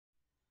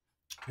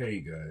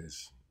Hey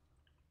guys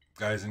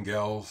and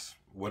gals,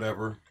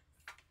 whatever,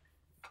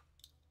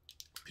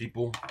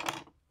 people,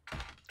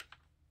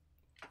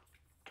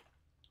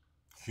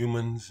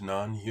 humans,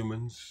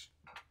 non-humans.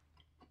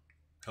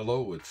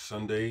 Hello, it's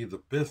Sunday, the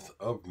 5th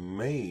of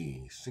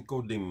May,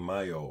 Cinco de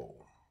Mayo.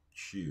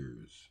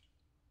 Cheers.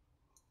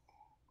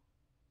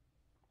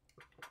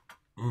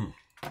 Mm.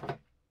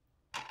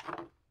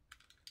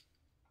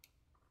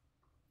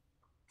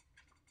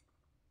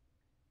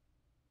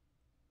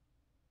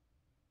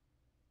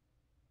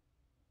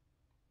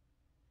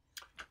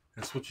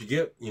 That's what you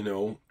get,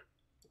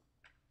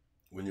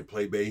 when you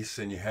play bass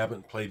and you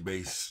haven't played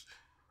bass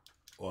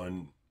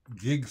on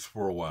gigs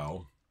for a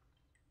while.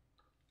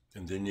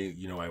 And then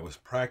I was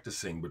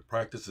practicing, but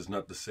practice is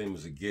not the same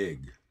as a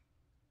gig.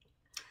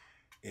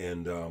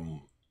 And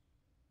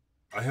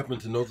I happen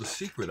to know the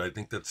secret. I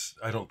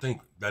don't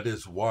think that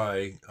is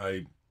why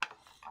I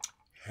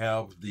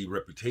have the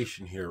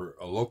reputation here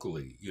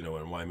locally,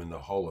 and why I'm in the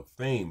Hall of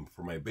Fame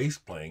for my bass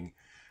playing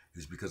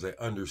is because I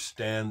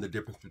understand the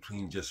difference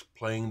between just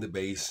playing the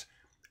bass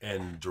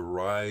and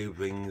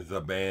driving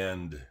the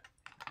band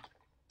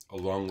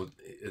along with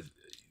it.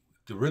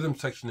 The rhythm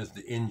section is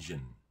the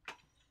engine,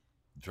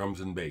 drums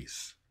and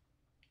bass.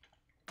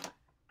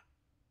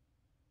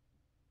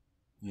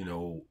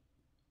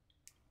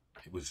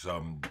 It was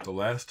the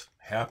last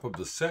half of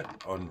the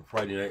set on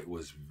Friday night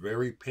was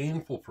very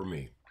painful for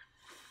me.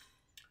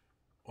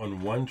 On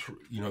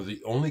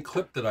the only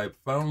clip that I've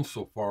found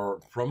so far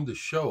from the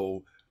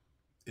show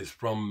is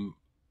from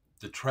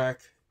the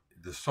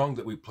song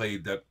that we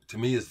played that to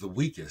me is the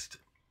weakest.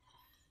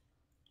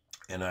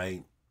 And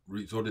I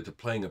resorted to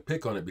playing a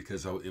pick on it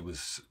because I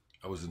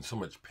was in so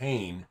much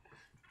pain,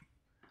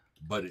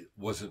 but it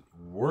wasn't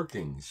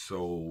working.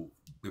 So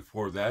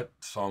before that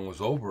song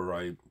was over,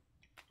 I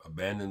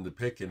abandoned the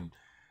pick and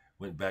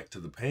went back to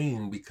the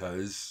pain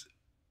because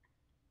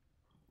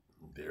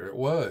there it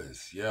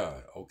was.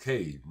 Yeah,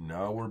 okay,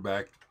 now we're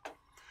back.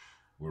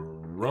 We're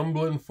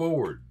rumbling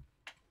forward.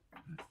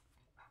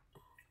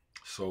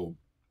 So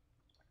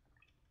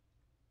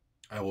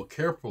I will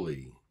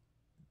carefully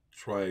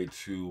try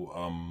to,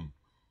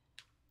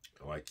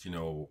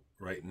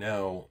 right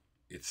now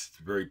it's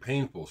very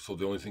painful. So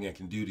the only thing I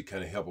can do to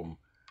kind of help them,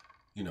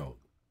 you know,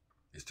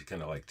 is to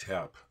kind of like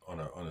tap on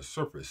a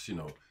surface,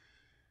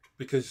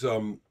 because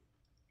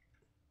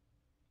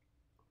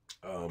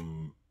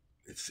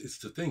it's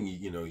the thing,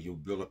 you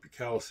build up your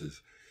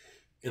calluses.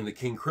 In the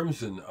King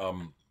Crimson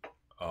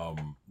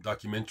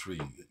documentary,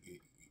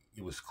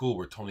 it was cool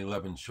where Tony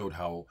Levin showed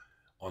how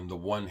on the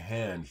one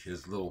hand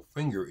his little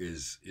finger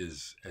is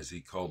as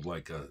he called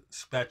like a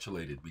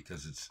spatulated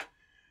because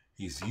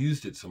he's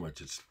used it so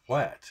much it's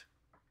flat.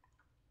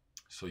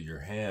 So your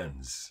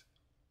hands,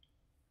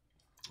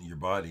 your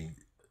body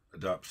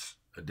adapts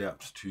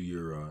to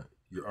your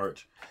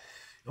art.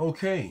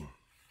 Okay,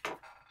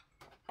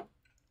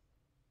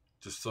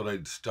 just thought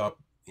I'd stop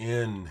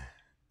in.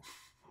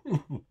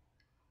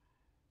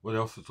 What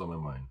else is on my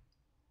mind?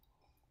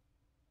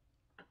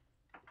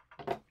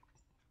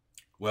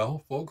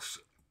 Well, folks,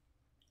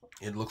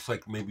 it looks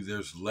like maybe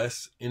there's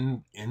less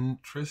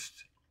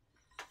interest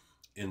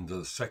in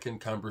the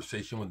second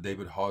conversation with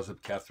David Hawes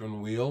at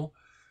Catherine Wheel.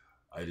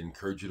 I'd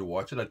encourage you to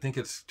watch it. I think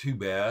it's too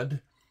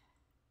bad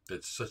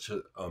that such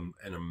an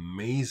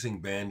amazing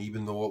band,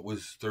 even though it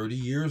was 30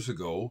 years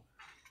ago,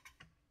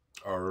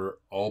 are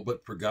all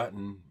but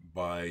forgotten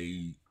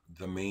by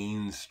the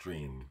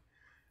mainstream.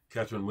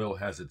 Catherine Wheel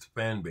has its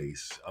fan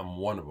base. I'm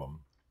one of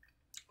them.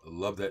 I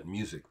love that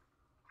music.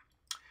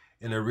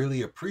 And I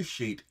really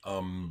appreciate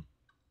the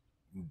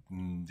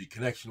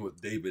connection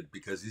with David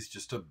because he's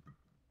just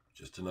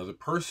another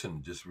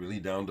person, just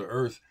really down to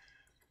earth.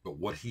 But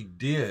what he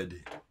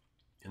did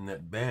in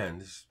that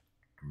band has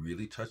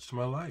really touched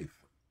my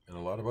life and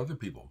a lot of other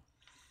people.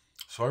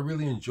 So I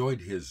really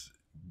enjoyed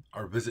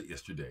our visit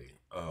yesterday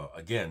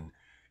again,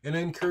 and I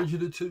encourage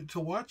you to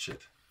watch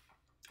it.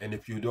 And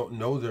if you don't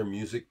know their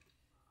music,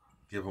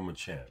 give them a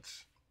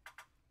chance.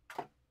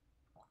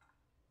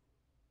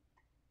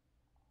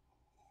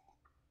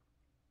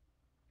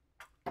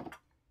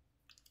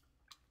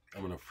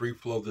 I'm gonna free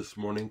flow this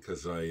morning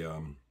because I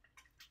am.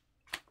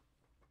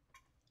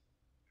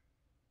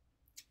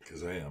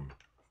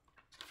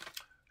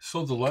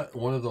 So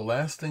one of the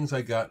last things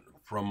I got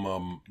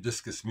from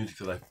Discus Music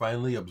that I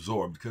finally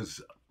absorbed,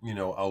 because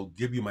I'll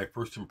give you my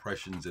first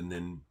impressions, and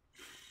then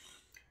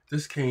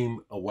this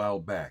came a while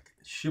back.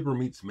 Shiver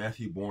Meets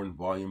Matthew Bourne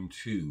Volume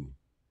 2.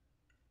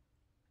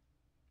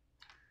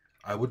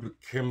 I would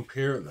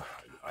compare.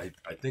 I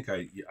think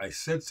I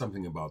said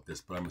something about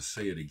this, but I'm gonna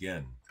say it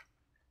again.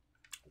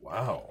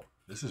 Wow,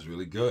 this is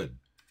really good.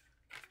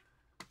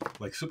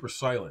 Like Super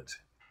Silent,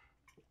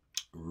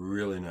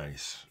 really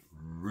nice,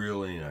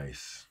 really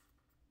nice.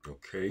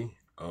 Okay.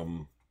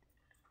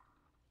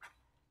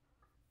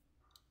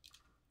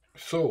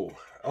 So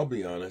I'll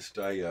be honest.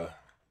 I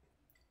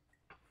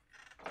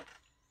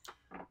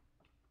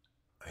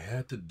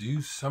had to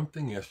do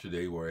something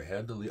yesterday where I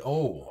had to leave.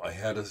 Oh, I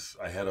had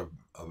a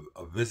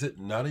visit,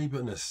 not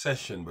even a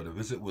session, but a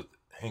visit with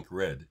Hank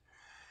Red.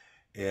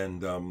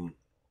 And I'm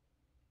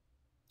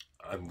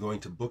going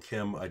to book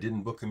him. I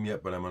didn't book him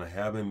yet, but I'm going to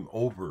have him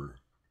over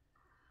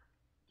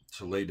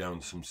to lay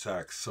down some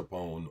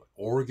saxophone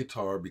or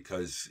guitar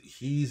because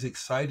he's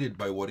excited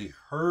by what he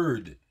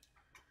heard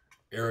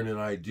Aaron and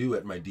I do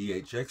at my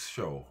DHX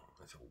show.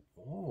 I said,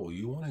 oh,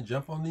 you want to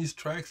jump on these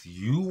tracks?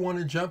 You want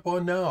to jump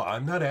on now?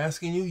 I'm not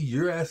asking you.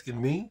 You're asking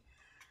me.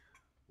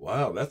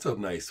 Wow, that's a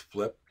nice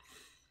flip.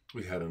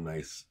 We had a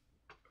nice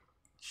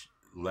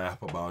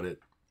laugh about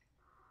it.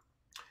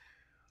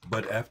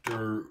 But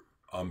after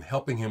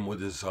helping him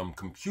with his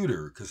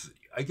computer, because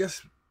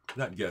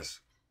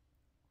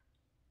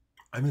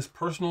I'm his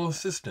personal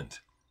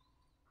assistant.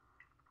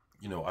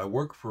 You know, I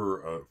work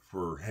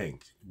for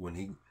Hank. When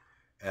he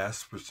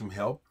asks for some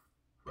help,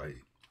 I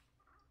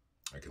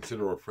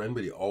consider a friend,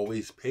 but he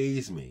always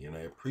pays me, and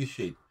I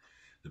appreciate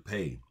the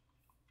pay.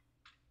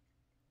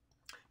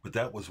 But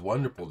that was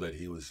wonderful that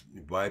he was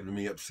vibing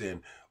me up,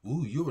 saying,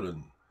 "Ooh, you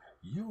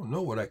don't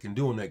know what I can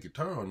do on that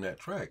guitar on that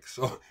track."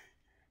 So,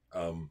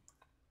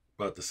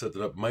 about to set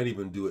that up. Might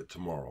even do it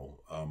tomorrow.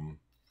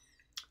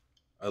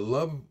 I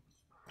love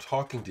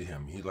talking to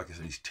him. Like I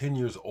said, he's 10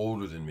 years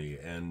older than me,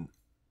 and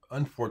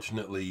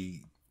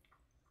unfortunately,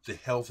 the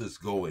health is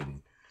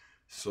going.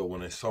 So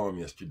when I saw him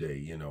yesterday,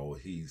 you know,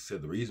 he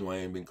said the reason why I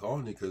ain't been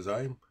calling you because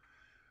I've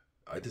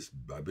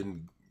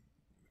been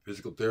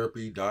physical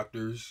therapy,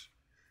 doctors.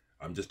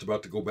 I'm just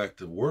about to go back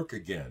to work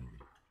again.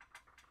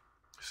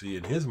 See,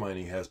 in his mind,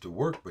 he has to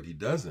work, but he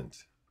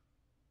doesn't.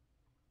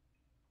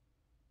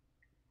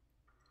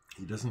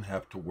 He doesn't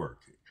have to work.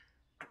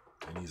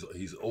 And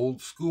he's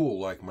old school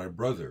like my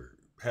brother,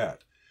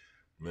 Pat,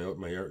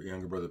 my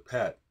younger brother,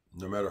 Pat.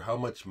 No matter how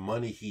much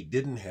money he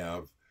didn't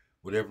have,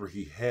 whatever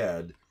he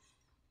had,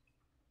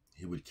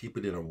 he would keep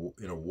it in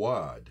a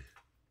wad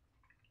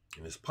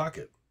in his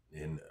pocket.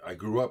 And I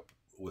grew up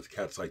with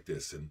cats like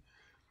this. And,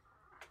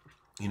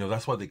 you know,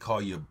 that's why they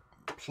call you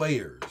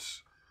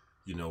players.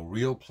 You know,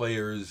 real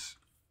players,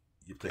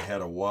 if they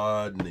had a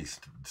wad and they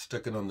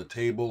stuck it on the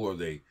table or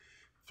they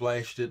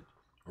flashed it,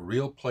 a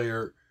real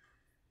player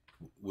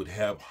would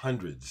have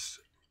hundreds.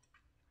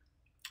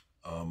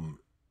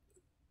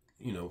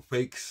 You know,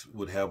 fakes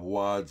would have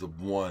wads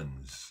of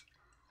ones.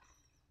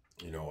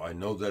 You know, I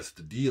know that's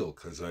the deal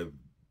because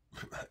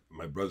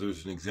my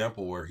brother's an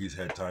example where he's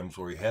had times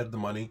where he had the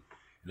money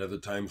and other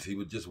times he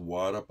would just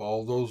wad up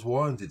all those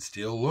ones. It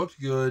still looked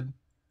good.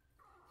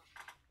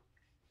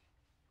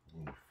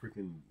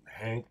 Freaking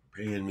Hank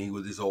paying me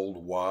with his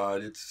old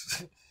wad.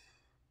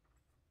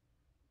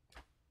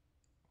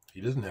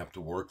 He doesn't have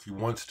to work. He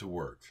wants to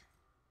work.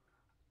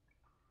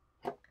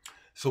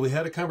 So we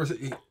had a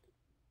conversation.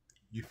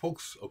 You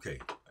folks, okay,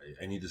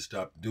 I need to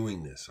stop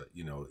doing this.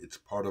 You know, it's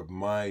part of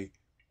my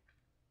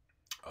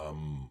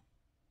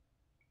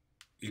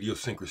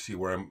idiosyncrasy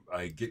where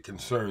I get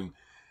concerned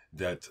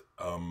that,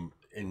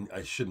 and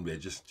I shouldn't be.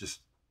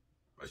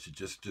 I should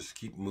just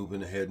keep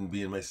moving ahead and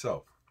being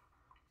myself.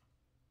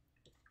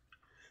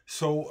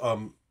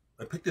 So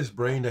I picked his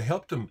brain. I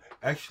helped him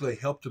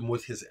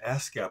with his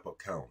ASCAP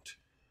account,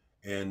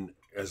 and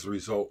as a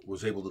result,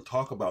 was able to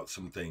talk about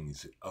some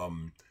things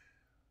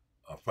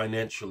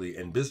financially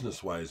and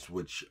business-wise,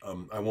 which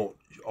I won't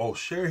all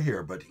share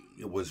here, but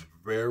it was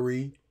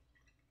very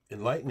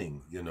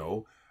enlightening. You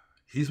know,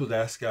 he's with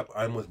ASCAP,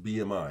 I'm with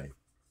BMI.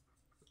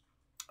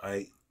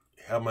 I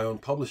have my own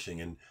publishing,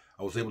 and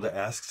I was able to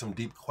ask some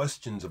deep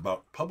questions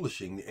about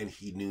publishing, and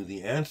he knew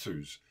the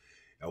answers.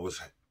 I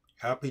was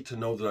happy to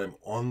know that I'm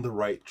on the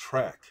right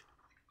track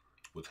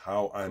with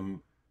how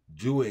I'm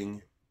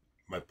doing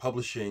my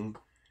publishing,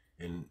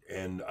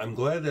 and I'm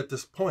glad at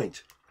this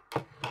point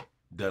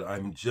that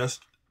I'm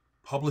just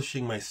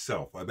publishing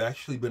myself. I've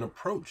actually been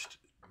approached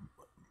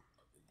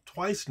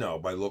twice now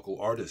by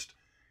local artists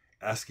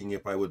asking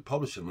if I would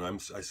publish them,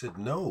 and I said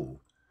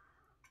no.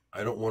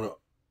 I don't want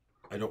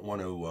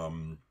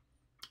to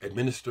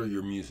administer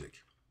your music.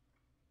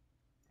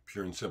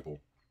 Pure and simple.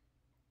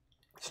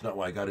 It's not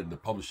why I got into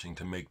publishing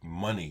to make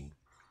money.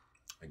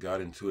 I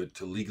got into it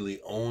to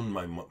legally own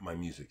my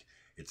music.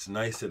 It's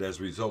nice that as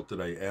a result that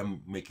I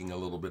am making a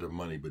little bit of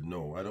money, but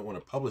no, I don't want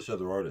to publish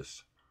other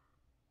artists.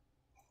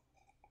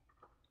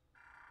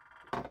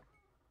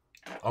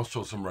 I'll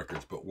show some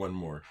records, but one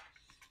more.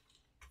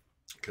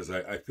 Because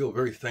I feel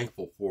very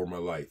thankful for my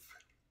life.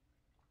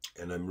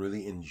 And I'm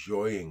really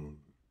enjoying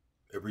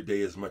every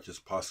day as much as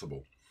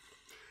possible.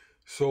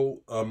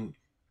 So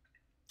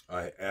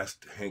I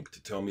asked Hank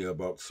to tell me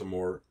about some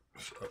more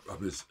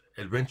of his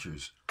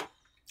adventures.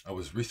 I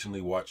was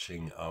recently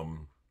watching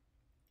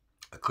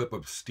a clip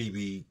of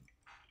Stevie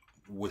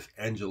with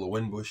Angela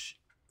Winbush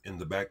in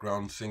the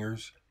background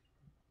singers.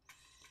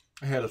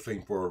 I had a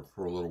thing for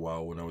a little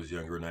while when I was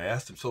younger, and I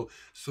asked him, so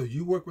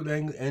you work with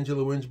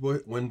Angela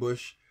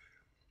Winbush?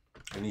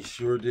 And he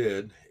sure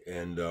did,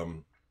 and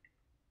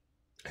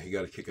he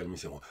got a kick out of me. He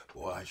said,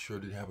 well, I sure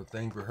did have a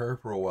thing for her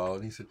for a while.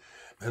 And he said,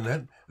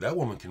 man, that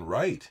woman can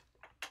write.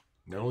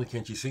 Not only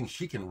can she sing,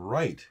 she can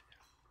write.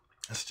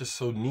 That's just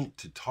so neat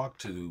to talk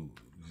to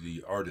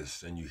the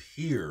artists and you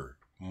hear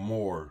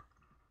more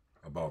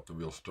about the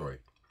real story.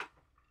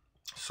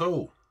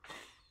 So,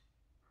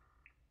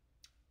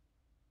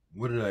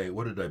 what did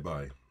I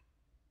buy?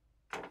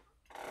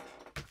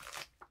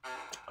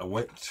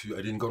 I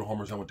didn't go to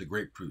Homer's, I went to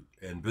Grapefruit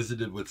and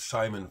visited with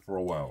Simon for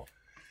a while.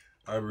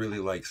 I really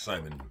like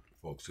Simon,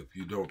 folks. If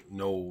you don't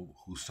know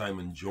who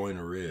Simon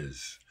Joyner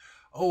is,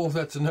 oh,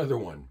 that's another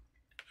one.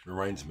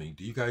 Reminds me,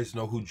 do you guys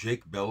know who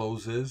Jake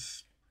Bellows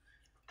is?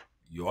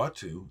 You ought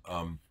to.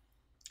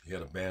 He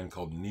had a band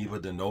called Neva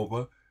de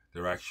Nova.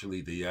 They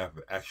have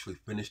actually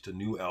finished a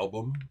new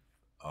album.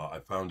 I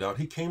found out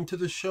he came to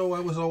the show. I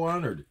was so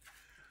honored.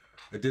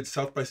 I did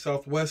South by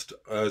Southwest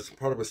as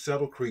part of a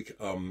Saddle Creek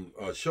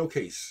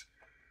showcase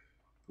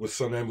with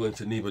Sun Ambulance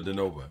and Neva de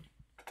Nova.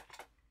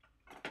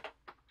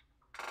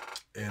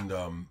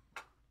 And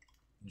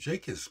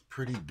Jake is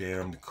pretty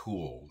damn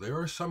cool. There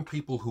are some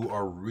people who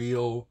are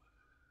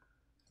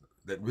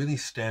that really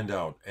stand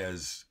out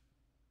as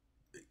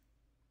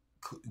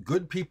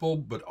good people,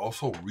 but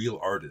also real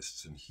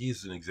artists. And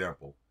he's an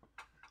example.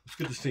 It's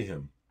good to see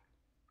him.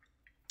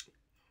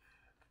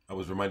 I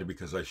was reminded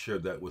because I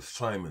shared that with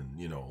Simon,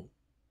 you know.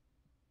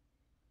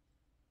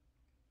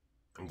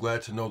 I'm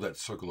glad to know that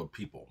circle of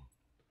people.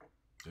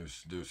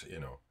 There's, you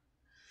know.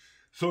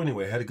 So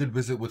anyway, I had a good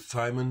visit with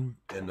Simon,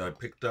 and I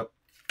picked up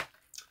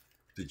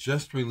the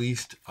just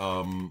released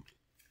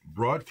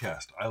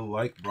Broadcast. I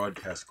like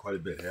Broadcast quite a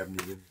bit,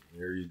 haven't you?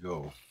 There you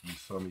go. You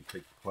saw me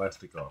take the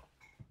plastic off.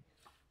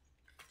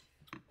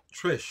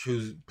 Trish,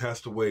 who's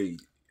passed away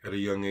at a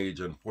young age,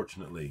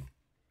 unfortunately.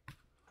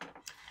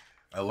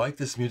 I like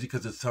this music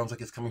because it sounds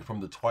like it's coming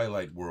from the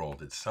Twilight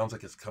world. It sounds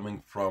like it's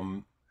coming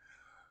from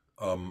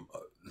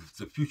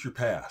the future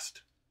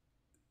past.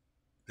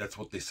 That's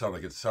what they sound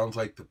like. It sounds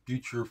like the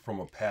future from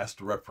a past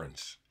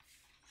reference.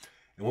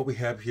 And what we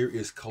have here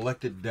is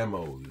Collected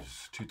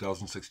Demos,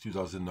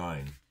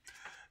 2006-2009.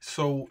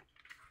 So,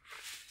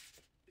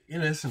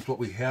 in essence, what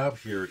we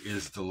have here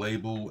is the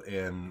label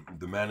and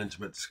the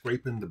management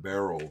scraping the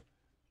barrel,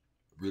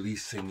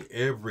 releasing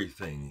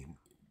everything,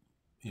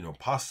 you know,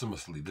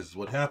 posthumously. This is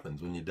what happens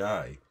when you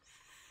die.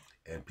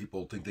 And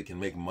people think they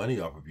can make money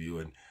off of you.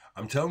 And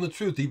I'm telling the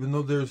truth, even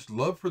though there's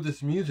love for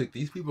this music,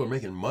 these people are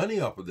making money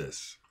off of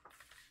this.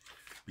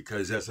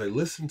 Because as I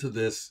listen to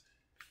this,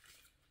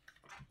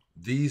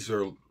 these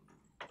are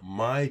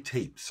my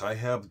tapes. I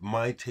have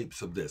my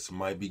tapes of this,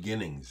 my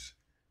beginnings.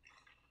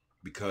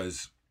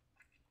 Because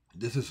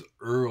this is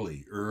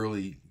early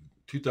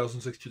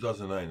 2006,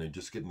 2009. They're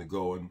just getting to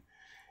going.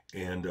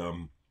 And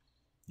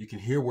you can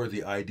hear where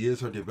the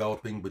ideas are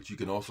developing, but you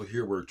can also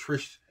hear where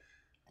Trish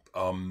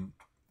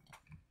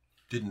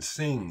didn't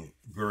sing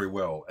very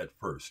well at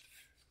first.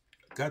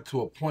 Got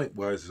to a point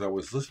where as I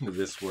was listening to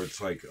this where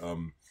it's like,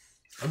 I'm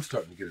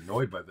starting to get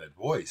annoyed by that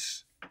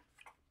voice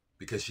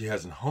because she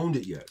hasn't honed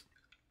it yet,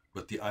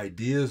 but the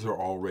ideas are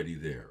already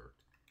there.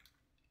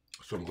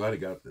 So I'm glad I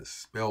got this.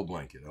 Spell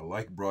Blanket. I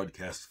like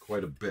Broadcasts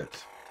quite a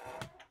bit.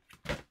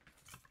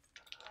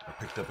 I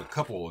picked up a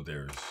couple of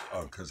theirs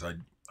because I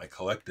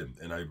collect them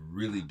and I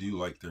really do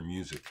like their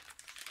music.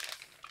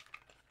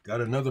 Got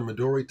another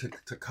Midori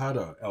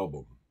Takada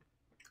album.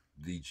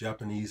 The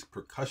Japanese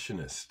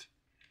percussionist.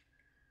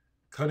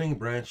 Cutting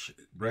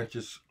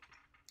branches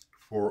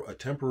for a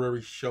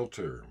temporary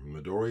shelter.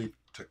 Midori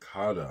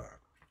Takada.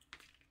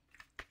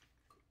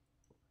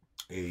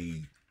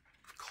 A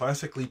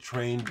classically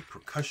trained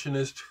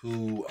percussionist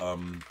who,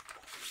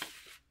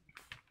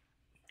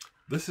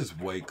 this is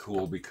way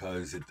cool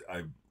because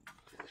I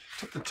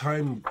took the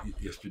time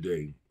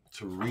yesterday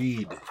to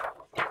read.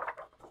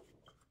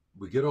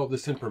 We get all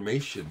this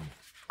information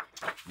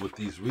with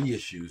these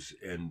reissues,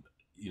 and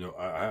you know,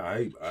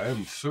 I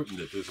am certain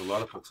that there's a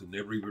lot of folks who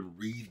never even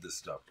read this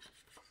stuff.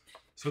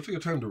 So I took the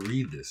time to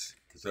read this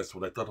because that's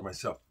what I thought to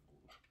myself.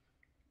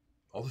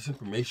 All this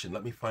information,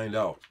 let me find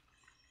out.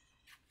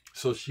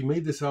 So she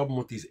made this album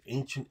with these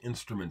ancient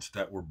instruments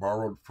that were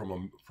borrowed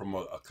from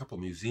a couple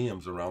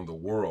museums around the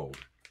world.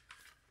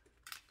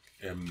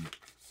 And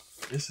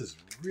this is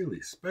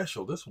really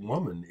special. This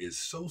woman is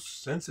so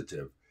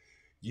sensitive.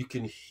 You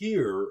can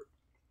hear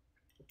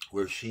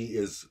where she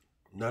is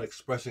not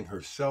expressing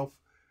herself,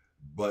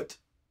 but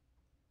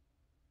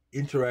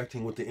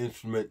interacting with the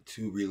instrument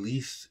to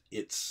release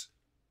its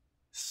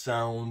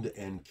sound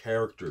and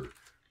character.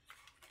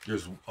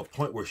 There's a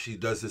point where she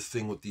does this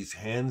thing with these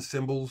hand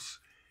cymbals,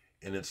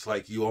 and it's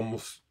like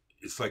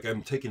it's like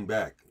I'm taken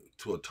back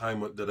to a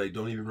time that I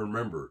don't even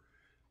remember,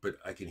 but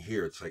I can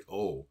hear. It's like,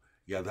 oh,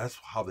 yeah, that's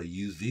how they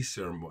use these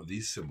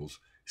symbols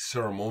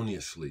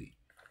ceremoniously,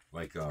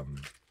 like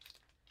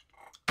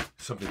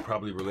something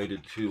probably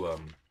related to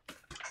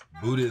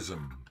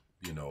Buddhism,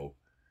 you know.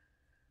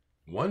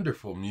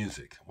 Wonderful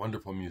music.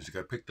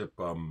 I picked up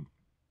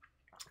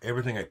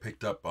everything I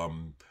picked up. I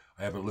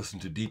haven't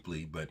listened to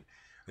deeply, but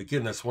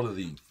again, that's one of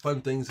the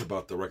fun things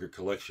about the record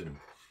collection.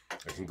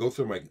 I can go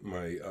through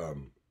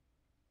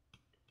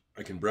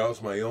I can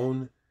browse my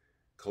own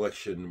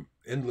collection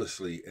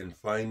endlessly and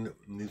find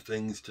new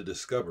things to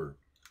discover.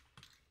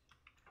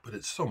 But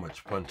it's so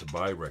much fun to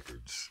buy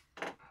records.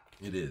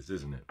 It is,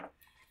 isn't it?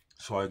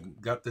 So I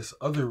got this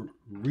other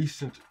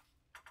recent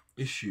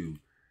issue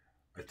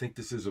I think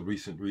this is a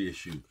recent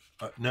reissue.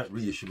 Not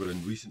reissue, but a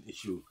recent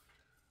issue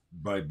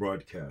by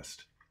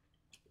Broadcast.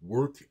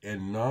 Work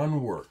and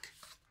Non-Work.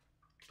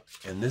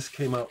 And this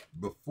came out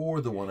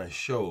before the one I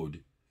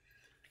showed.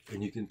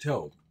 And you can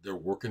tell they're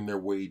working their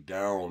way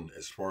down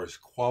as far as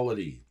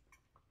quality.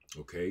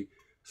 Okay?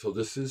 So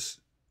this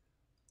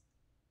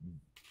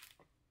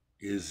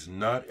is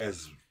not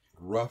as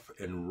rough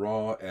and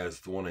raw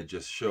as the one I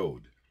just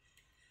showed.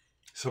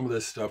 Some of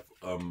this stuff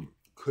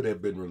could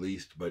have been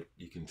released, but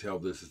you can tell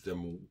this is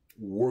them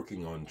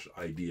working on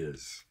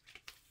ideas.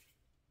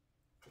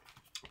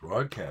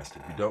 Broadcast,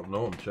 if you don't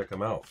know them, check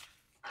them out.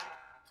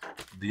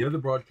 The other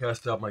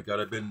Broadcast album I got,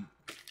 I've been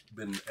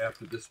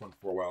after this one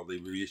for a while. They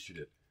reissued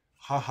it.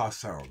 Ha Ha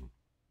Sound.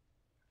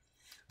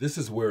 This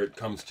is where it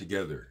comes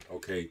together,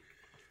 okay?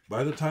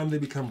 By the time they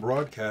become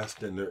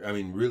Broadcast and they're,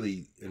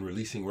 really in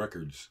releasing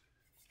records,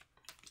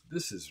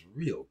 this is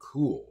real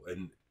cool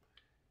and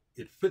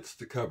it fits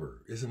the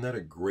cover. Isn't that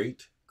a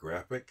great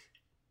graphic?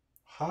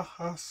 Ha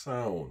Ha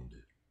Sound.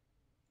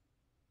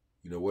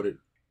 You know what it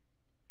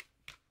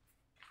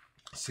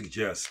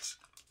suggests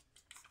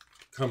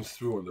comes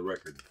through on the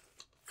record.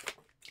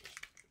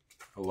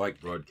 I like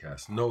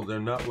Broadcast. No, they're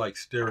not like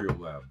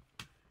Stereolab.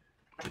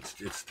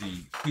 It's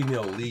the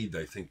female lead,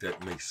 I think,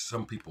 that makes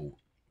some people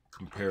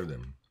compare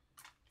them.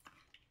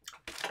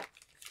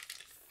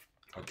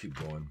 I'll keep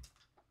going.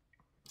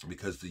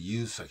 Because the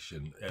used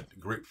section at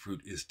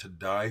Grapefruit is to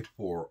die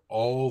for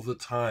all the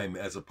time,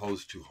 as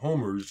opposed to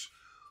Homer's,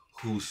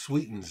 who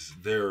sweetens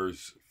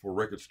theirs for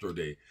record store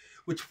day,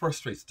 which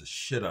frustrates the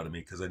shit out of me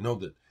because I know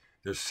that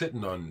they're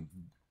sitting on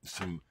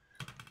some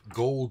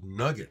gold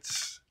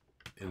nuggets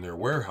in their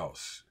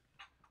warehouse.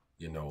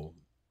 You know,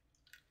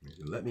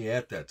 let me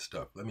at that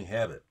stuff. Let me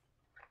have it.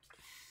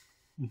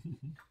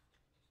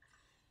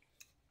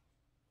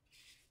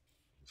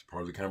 It's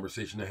part of the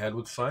conversation I had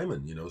with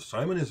Simon. You know,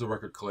 Simon is a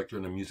record collector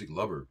and a music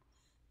lover.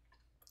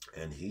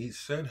 And he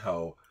said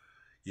how,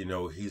 you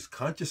know, he's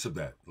conscious of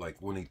that. Like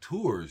when he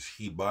tours,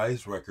 he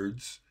buys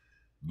records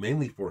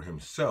mainly for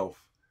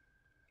himself,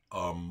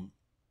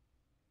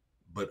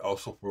 but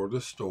also for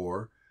the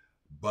store.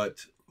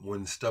 But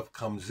when stuff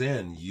comes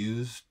in,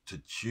 used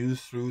to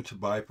choose through to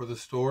buy for the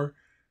store,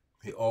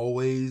 he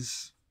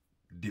always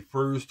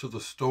defers to the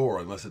store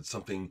unless it's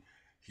something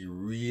he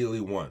really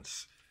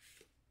wants.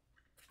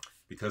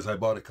 Because I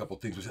bought a couple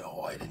things and said,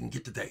 oh, I didn't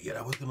get to that yet.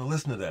 I was going to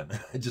listen to that.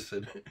 I just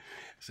said,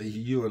 so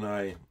you and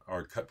I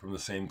are cut from the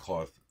same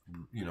cloth.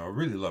 You know, I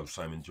really love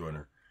Simon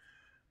Joyner.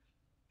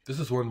 This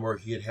is one where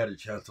he had a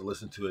chance to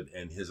listen to it,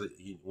 and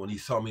when he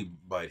saw me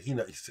buy it,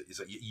 he's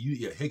like,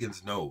 yeah,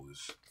 Higgins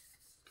knows.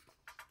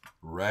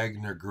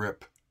 Ragnar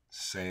Grippe,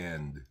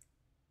 Sand.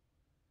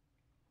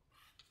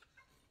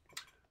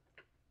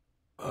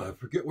 I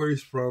forget where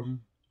he's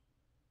from.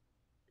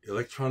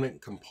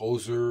 Electronic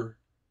composer.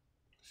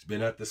 He's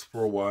been at this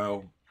for a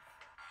while.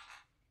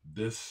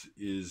 This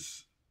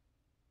is,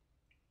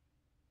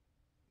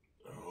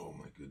 oh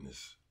my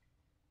goodness.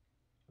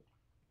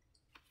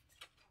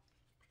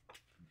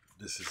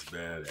 This is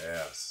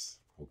badass,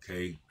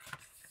 okay?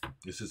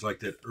 This is like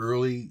that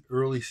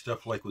early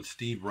stuff like with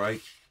Steve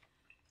Reich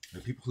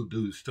and people who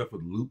do stuff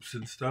with loops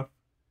and stuff.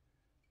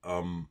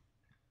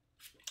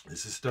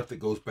 This is stuff that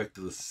goes back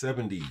to the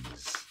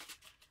 70s.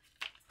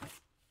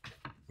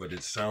 But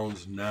it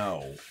sounds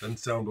now. Doesn't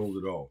sound old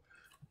at all.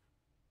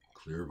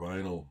 Clear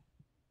vinyl.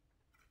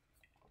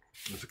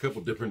 There's a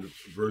couple different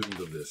versions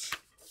of this.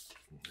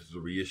 This is a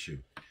reissue.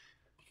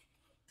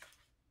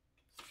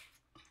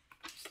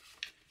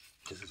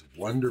 This is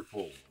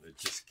wonderful. It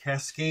just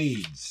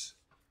cascades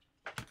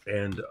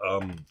and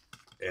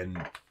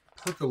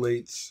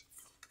percolates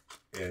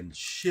and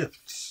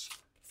shifts.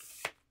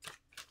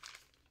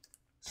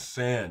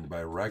 Sand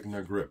by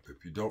Ragnar Grippe.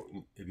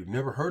 If you've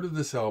never heard of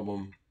this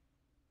album,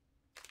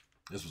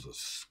 this was a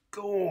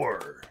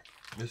score.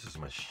 This is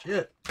my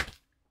shit.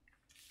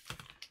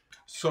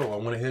 So I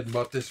went ahead and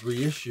bought this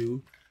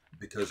reissue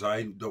because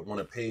I don't want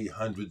to pay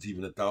hundreds,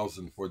 even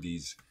 $1,000 for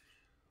these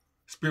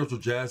spiritual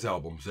jazz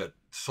albums that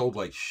sold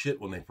like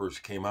shit when they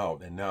first came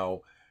out, and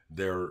now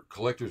they're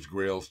collector's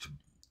grails.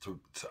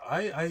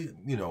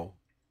 You know,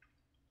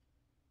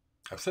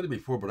 I've said it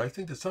before, but I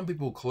think that some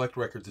people collect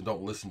records and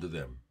don't listen to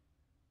them.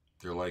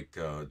 They're like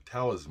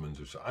talismans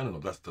or so. I don't know.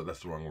 That's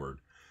the wrong word.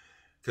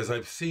 Because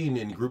I've seen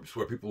in groups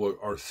where people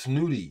are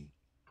snooty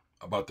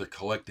about their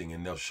collecting,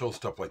 and they'll show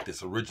stuff like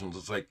this, originals.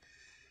 It's like,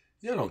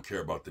 you don't care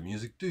about the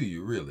music, do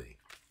you, really?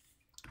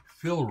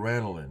 Phil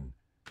Ranelin,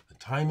 The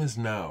Time Is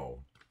Now.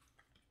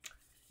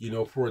 You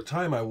know, for a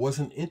time, I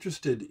wasn't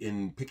interested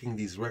in picking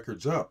these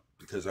records up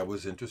because I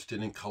was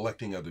interested in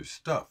collecting other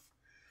stuff.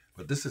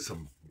 But this is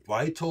some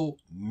vital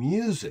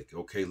music,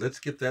 okay? Let's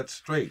get that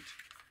straight.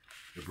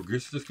 If we're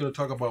just going to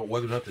talk about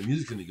whether or not the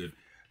music's any good,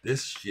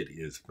 this shit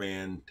is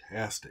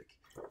fantastic.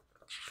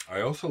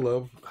 I also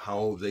love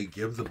how they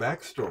give the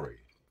backstory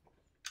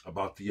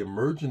about the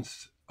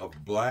emergence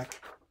of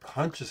black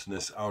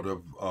consciousness out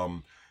of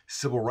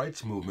civil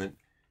rights movement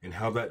and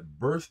how that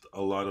birthed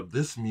a lot of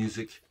this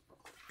music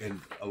and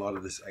a lot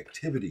of this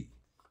activity.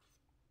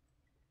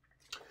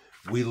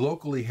 We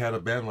locally had a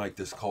band like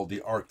this called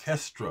the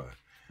Orchestra.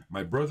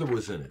 My brother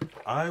was in it.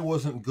 I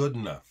wasn't good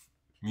enough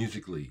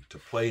musically to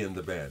play in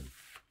the band.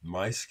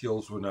 My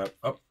skills were not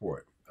up for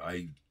it.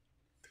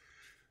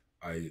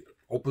 I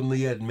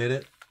openly admit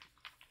it.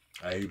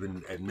 I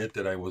even admit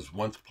that I was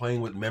once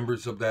playing with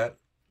members of that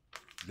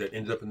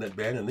ended up in that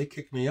band, and they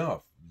kicked me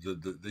off.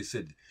 They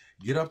said,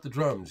 "Get off the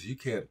drums. You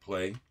can't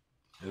play."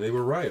 And they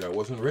were right. I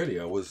wasn't ready.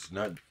 I was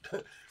not.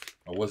 I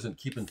wasn't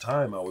keeping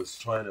time. I was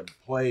trying to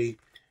play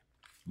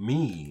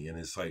me, and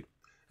it's like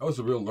that was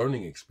a real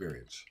learning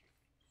experience.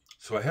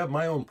 So I have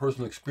my own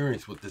personal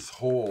experience with this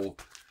whole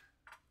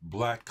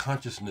black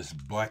consciousness,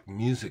 black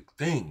music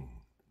thing.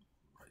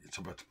 It's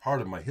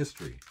part of my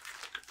history.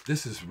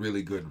 This is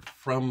really good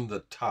from the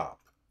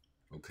top.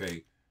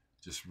 Okay,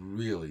 just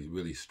really,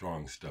 really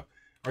strong stuff.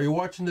 Are you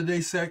watching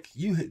today, Sec?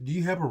 Do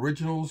you have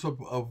originals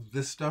of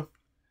this stuff?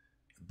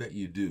 I bet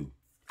you do.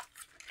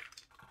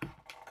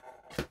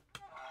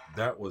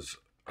 That was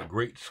a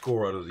great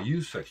score out of the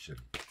news section.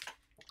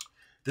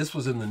 This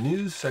was in the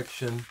news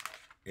section,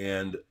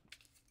 and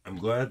I'm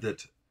glad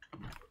that...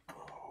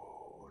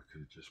 Oh, I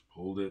could have just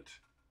pulled it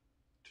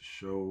to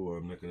show.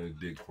 I'm not going to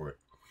dig for it.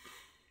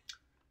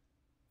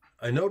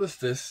 I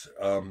noticed this,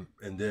 and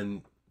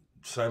then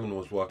Simon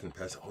was walking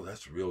past. Oh,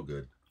 that's real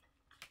good.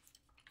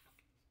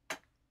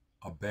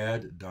 A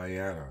Bad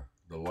Diana.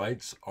 The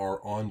lights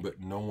are on, but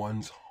no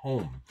one's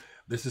home.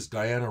 This is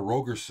Diana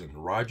Rogerson,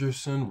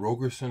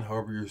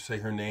 however you say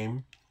her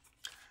name.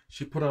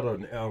 She put out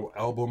an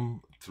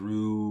album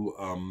through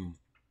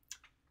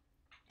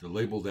the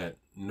label that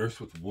Nurse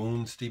with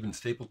Wounds Stephen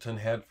Stapleton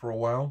had for a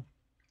while.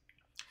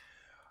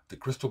 The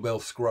Crystal Bell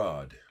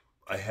Scrod.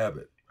 I have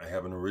it. I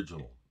have an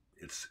original.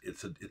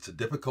 It's a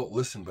difficult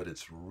listen, but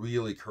it's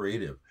really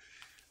creative.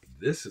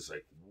 This is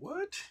like,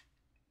 what?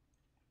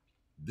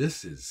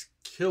 This is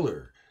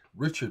killer.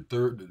 Richard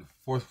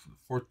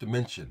Fourth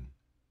Dimension.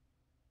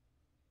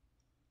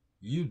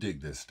 You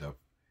dig this stuff.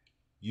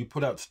 You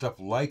put out stuff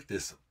like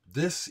this.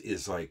 This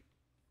is like,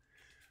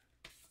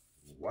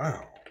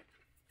 wow.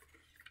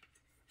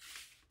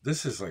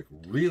 This is like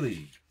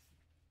really,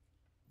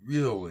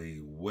 really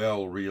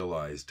well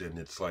realized. And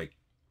it's like,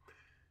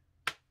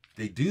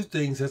 they do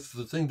things. That's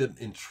the thing that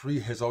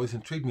has always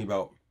intrigued me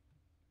about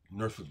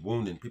Nurse with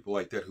Wound and people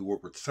like that who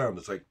work with sound.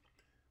 It's like,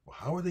 well,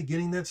 how are they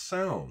getting that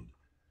sound?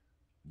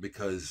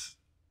 Because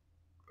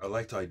I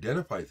like to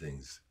identify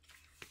things.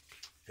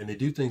 And they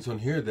do things on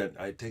here that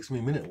it takes me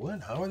a minute.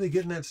 What? How are they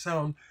getting that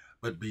sound?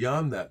 But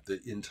beyond that,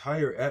 the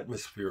entire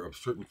atmosphere of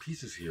certain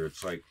pieces here,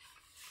 it's like,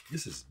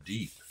 this is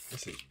deep.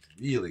 This is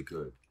really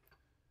good.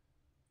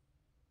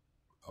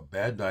 A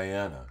Bad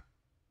Diana.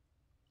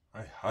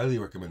 I highly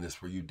recommend this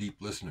for you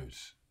deep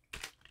listeners.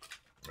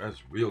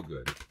 That's real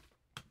good.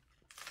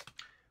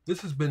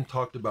 This has been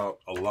talked about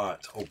a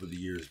lot over the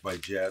years by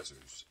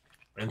jazzers.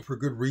 And for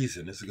good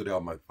reason. This is a good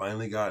album. I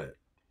finally got it.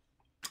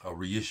 A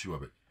reissue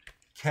of it.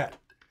 Cat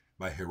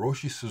by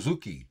Hiroshi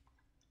Suzuki,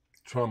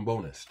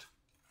 trombonist.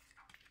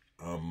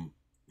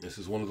 This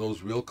is one of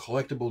those real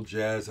collectible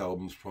jazz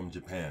albums from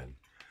Japan.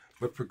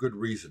 But for good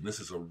reason. This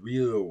is a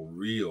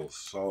real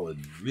solid,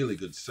 really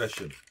good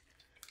session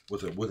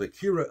with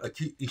Akira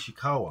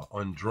Ishikawa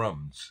on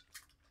drums.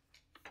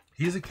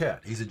 He's a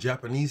cat. He's a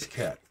Japanese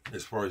cat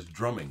as far as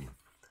drumming.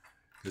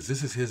 Because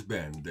this is his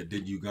band that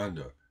did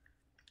Uganda.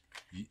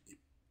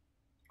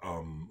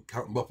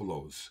 Counting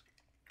Buffaloes.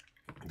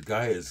 The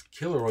guy is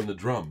killer on the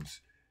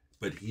drums,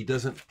 but he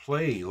doesn't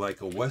play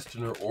like a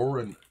Westerner or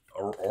a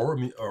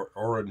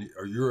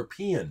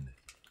European.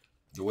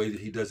 The way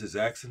that he does his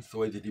accents, the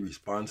way that he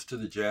responds to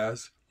the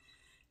jazz.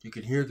 You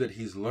can hear that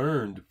he's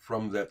learned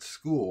from that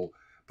school,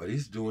 but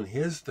he's doing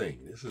his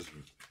thing.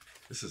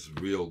 This is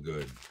real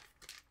good.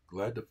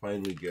 Glad to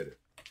finally get it.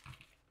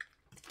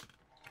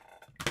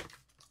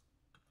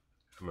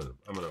 I'm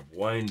gonna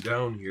wind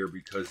down here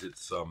because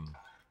it's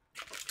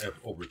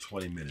over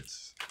 20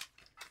 minutes.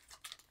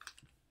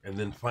 And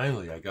then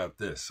finally I got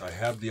this. I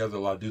have the other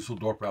La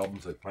Dusseldorf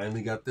albums. I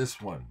finally got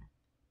this one.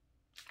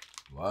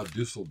 La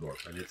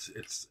Dusseldorf, and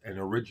it's an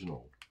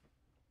original,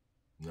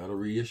 not a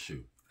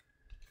reissue.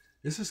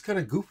 This is kind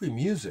of goofy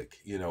music,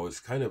 you know. It's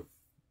kind of,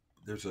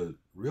 there's a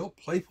real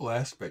playful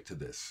aspect to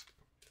this,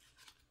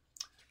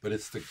 but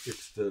it's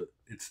the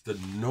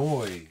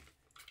Noi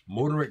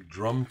Motoric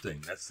drum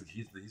thing.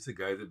 He's the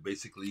guy that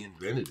basically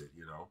invented it,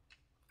 you know.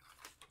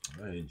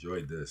 I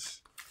enjoyed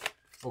this.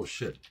 Oh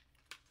shit.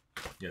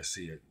 Yeah,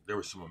 see it. There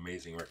were some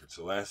amazing records.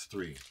 The last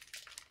three.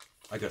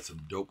 I got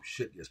some dope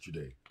shit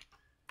yesterday.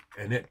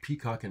 Annette,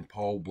 Peacock, and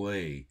Paul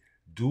Bley.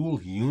 Dual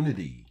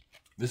Unity.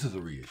 This is a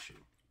reissue.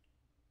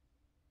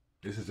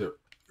 This is their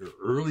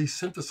early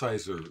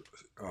synthesizer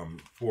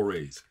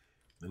forays.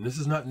 And this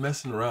is not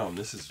messing around.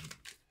 This is...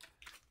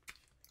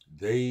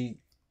 in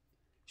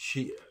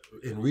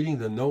reading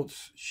the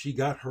notes, she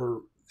got her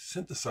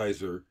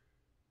synthesizer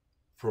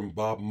from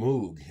Bob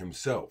Moog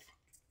himself,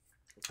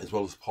 as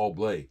well as Paul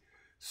Bley.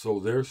 So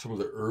they're some of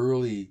the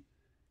early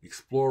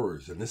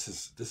explorers, and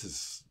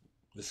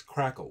this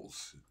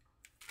crackles.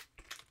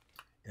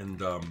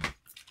 And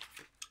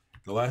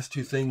The last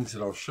two things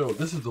that I'll show,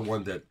 this is the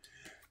one that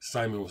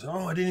Simon was,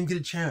 oh, I didn't even get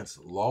a chance.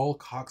 Lol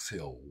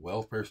Coxhill,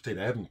 Welfare State.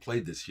 I haven't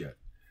played this yet.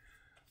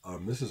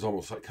 This is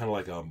almost like, kind of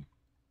like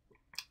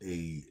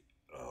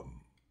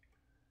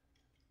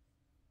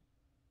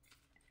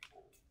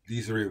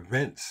these are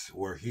events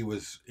where he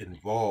was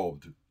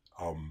involved,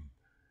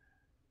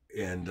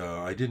 and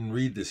I didn't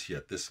read this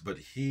yet. But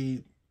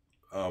he,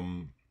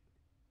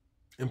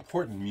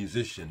 important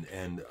musician,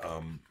 and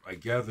I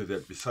gather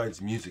that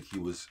besides music, he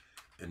was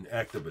an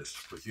activist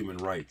for human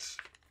rights,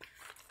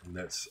 and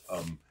that's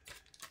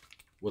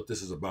what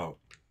this is about.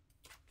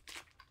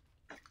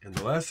 And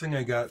the last thing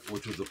I got,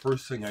 which was the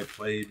first thing I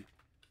played,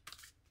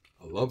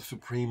 A Love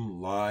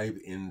Supreme live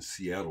in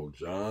Seattle,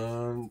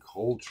 John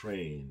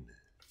Coltrane.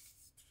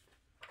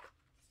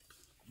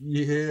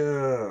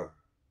 Yeah,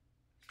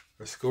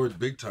 I scored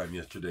big time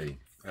yesterday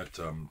at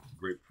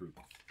Grapefruit,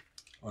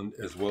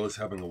 as well as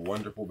having a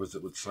wonderful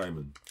visit with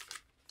Simon.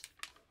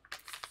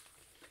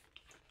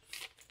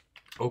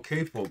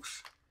 Okay,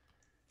 folks,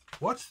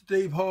 watch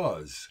Dave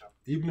Hawes.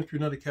 Even if you're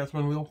not a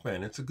Catherine Wheel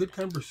fan, it's a good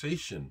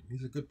conversation.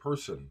 He's a good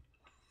person.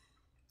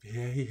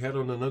 Yeah, he had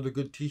on another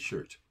good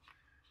t-shirt.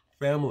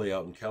 Family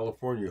out in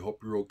California,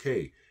 hope you're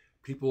okay.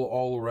 People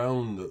all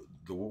around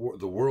the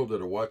world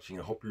that are watching,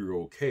 I hope you're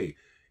okay.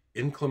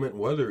 Inclement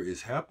weather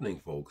is happening,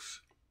 folks.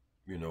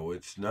 You know,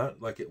 it's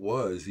not like it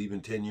was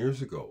even 10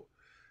 years ago.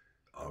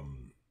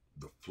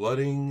 The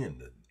flooding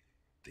and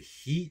the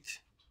heat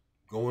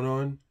going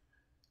on.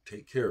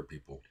 Take care,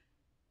 people.